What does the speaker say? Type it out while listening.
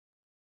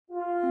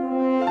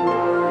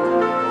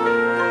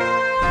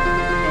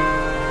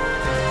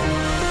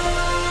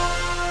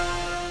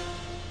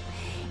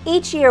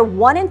Each year,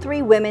 1 in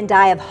 3 women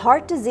die of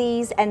heart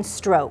disease and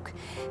stroke.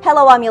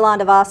 Hello, I'm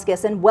Yolanda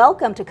Vasquez, and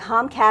welcome to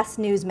Comcast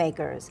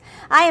Newsmakers.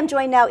 I am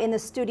joined now in the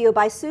studio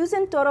by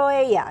Susan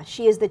Toroella.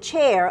 She is the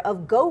chair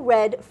of Go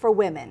Red for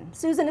Women.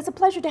 Susan, it's a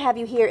pleasure to have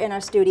you here in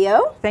our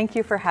studio. Thank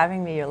you for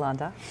having me,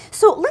 Yolanda.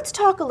 So let's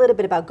talk a little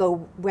bit about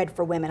Go Red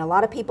for Women. A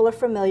lot of people are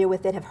familiar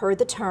with it, have heard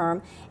the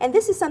term, and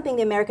this is something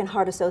the American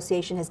Heart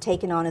Association has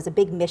taken on as a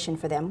big mission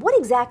for them. What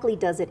exactly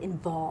does it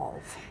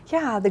involve?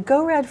 Yeah, the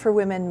Go Red for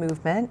Women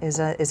movement is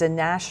a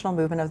national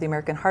movement of the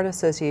American Heart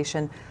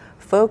Association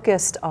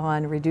focused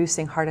on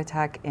reducing heart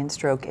attack and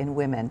stroke in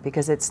women,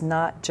 because it's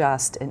not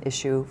just an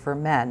issue for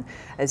men.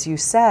 As you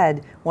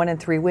said, 1 in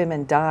 3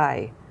 women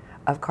die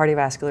of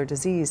cardiovascular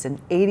disease, and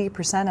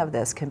 80% of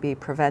this can be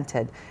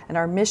prevented. And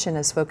our mission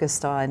is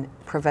focused on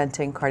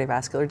preventing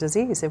cardiovascular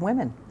disease in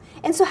women.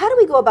 And so how do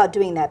we go about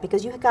doing that?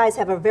 Because you guys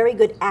have a very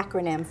good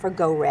acronym for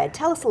Go Red.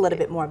 Tell us a little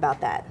bit more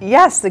about that.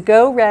 Yes, the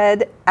Go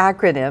Red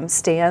acronym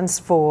stands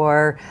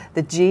for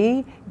the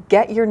G,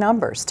 get your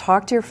numbers.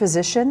 Talk to your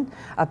physician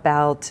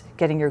about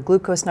getting your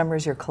glucose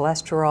numbers, your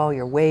cholesterol,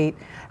 your weight,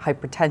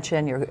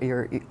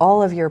 hypertension,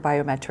 all of your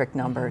biometric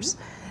numbers.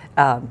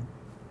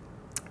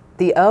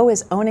 The O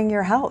is owning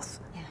your health.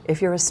 Yeah.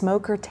 If you're a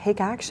smoker, take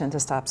action to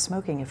stop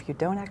smoking. If you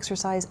don't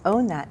exercise,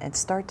 own that and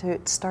start to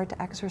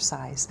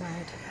exercise.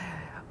 Right.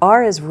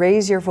 R is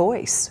raise your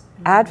voice.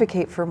 Mm-hmm.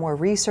 Advocate for more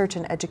research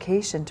and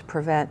education to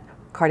prevent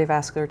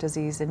cardiovascular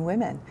disease in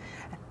women.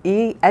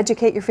 E,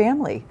 educate your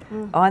family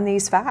on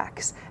these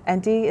facts.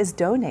 And D is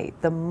donate.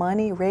 The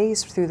money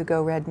raised through the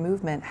Go Red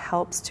movement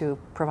helps to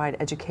provide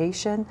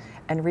education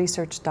and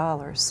research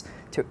dollars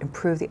to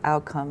improve the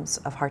outcomes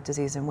of heart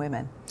disease in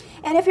women.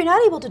 And if you're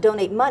not able to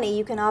donate money,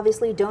 you can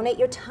obviously donate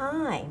your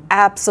time.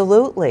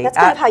 Absolutely. That's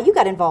kind of how you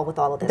got involved with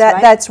all of this,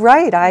 right? That's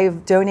right. I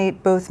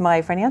donate both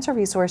my financial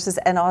resources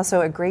and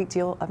also a great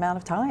deal amount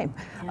of time.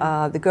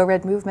 Yeah. The Go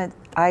Red movement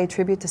I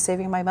attribute to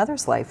saving my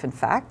mother's life, in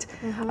fact.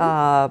 Tell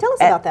us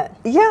about that.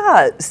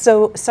 Yeah,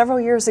 so several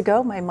years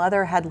ago, my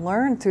mother had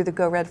learned through the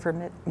Go Red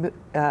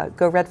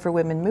for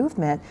Women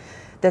movement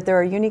that there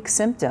are unique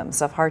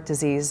symptoms of heart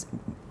disease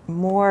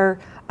more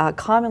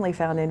commonly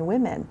found in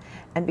women.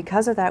 And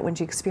because of that, when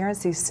she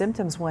experienced these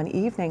symptoms one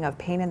evening of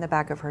pain in the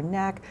back of her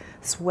neck,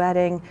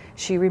 sweating,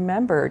 she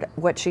remembered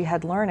what she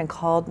had learned and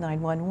called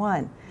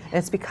 911. And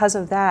it's because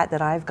of that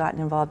that I've gotten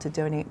involved to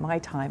donate my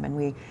time, and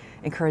we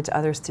encourage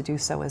others to do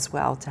so as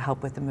well to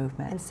help with the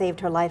movement. And saved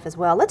her life as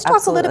well. Let's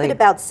talk a little bit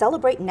about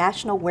Celebrate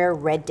National Wear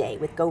Red Day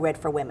with Go Red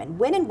for Women.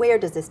 When and where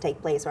does this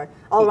take place? Or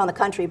all around the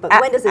country, but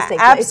when does this take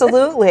place?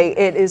 Absolutely.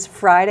 It is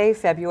Friday,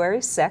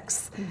 February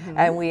 6th,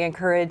 and we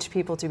encourage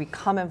people to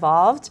become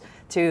involved,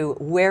 to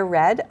wear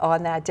red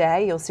on that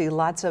day. You'll see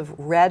lots of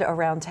red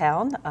around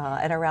town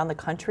and around the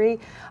country.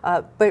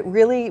 But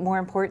really, more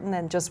important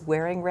than just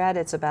wearing red,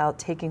 it's about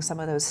taking some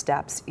of those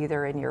steps,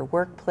 either in your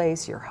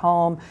workplace, your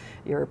home,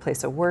 your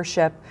place of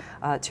worship,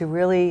 to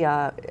really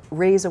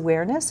raise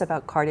awareness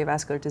about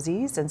cardiovascular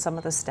disease and some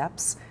of the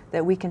steps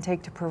that we can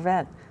take to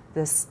prevent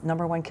this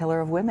 #1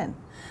 killer of women.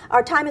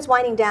 Our time is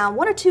winding down.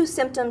 1 or 2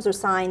 symptoms or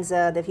signs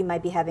that you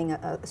might be having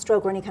a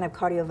stroke or any kind of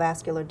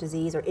cardiovascular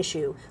disease or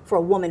issue for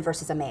a woman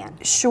versus a man?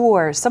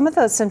 Sure. Some of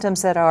the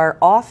symptoms that are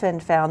often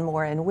found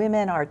more in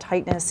women are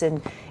tightness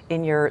in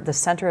the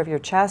center of your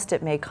chest.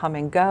 It may come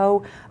and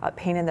go,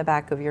 pain in the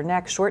back of your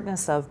neck,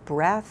 shortness of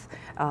breath,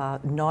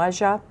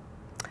 nausea,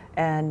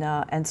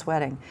 and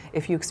sweating.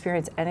 If you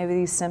experience any of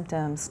these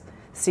symptoms,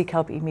 seek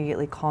help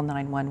immediately, call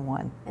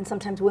 911. And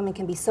sometimes women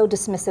can be so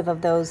dismissive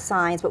of those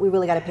signs, but we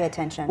really got to pay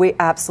attention. We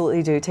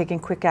absolutely do. Taking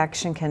quick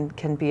action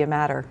can be a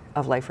matter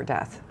of life or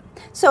death.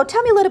 So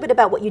tell me a little bit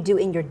about what you do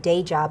in your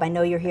day job. I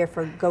know you're here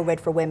for Go Red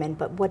for Women,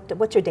 but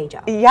what's your day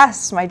job?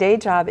 Yes, my day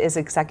job is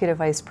Executive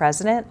Vice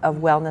President of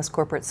Wellness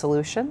Corporate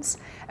Solutions,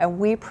 and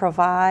we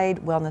provide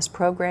wellness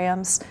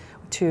programs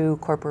to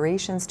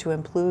corporations to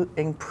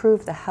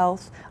improve the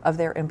health of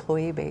their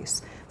employee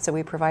base. So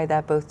we provide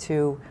that both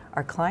to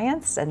our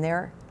clients and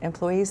their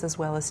employees as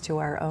well as to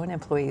our own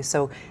employees.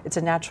 So it's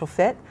a natural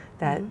fit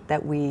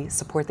that we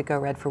support the Go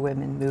Red for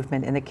Women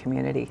movement in the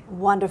community.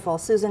 Wonderful.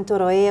 Susan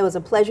Toroella, it was a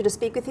pleasure to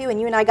speak with you,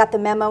 and you and I got the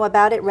memo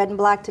about it, red and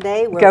black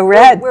today. Go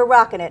Red. We're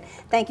rocking it.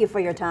 Thank you for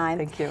your time.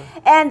 Thank you.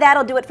 And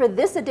that'll do it for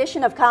this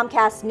edition of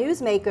Comcast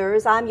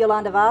Newsmakers. I'm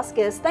Yolanda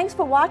Vasquez. Thanks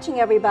for watching,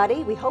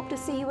 everybody. We hope to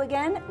see you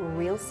again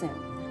real soon.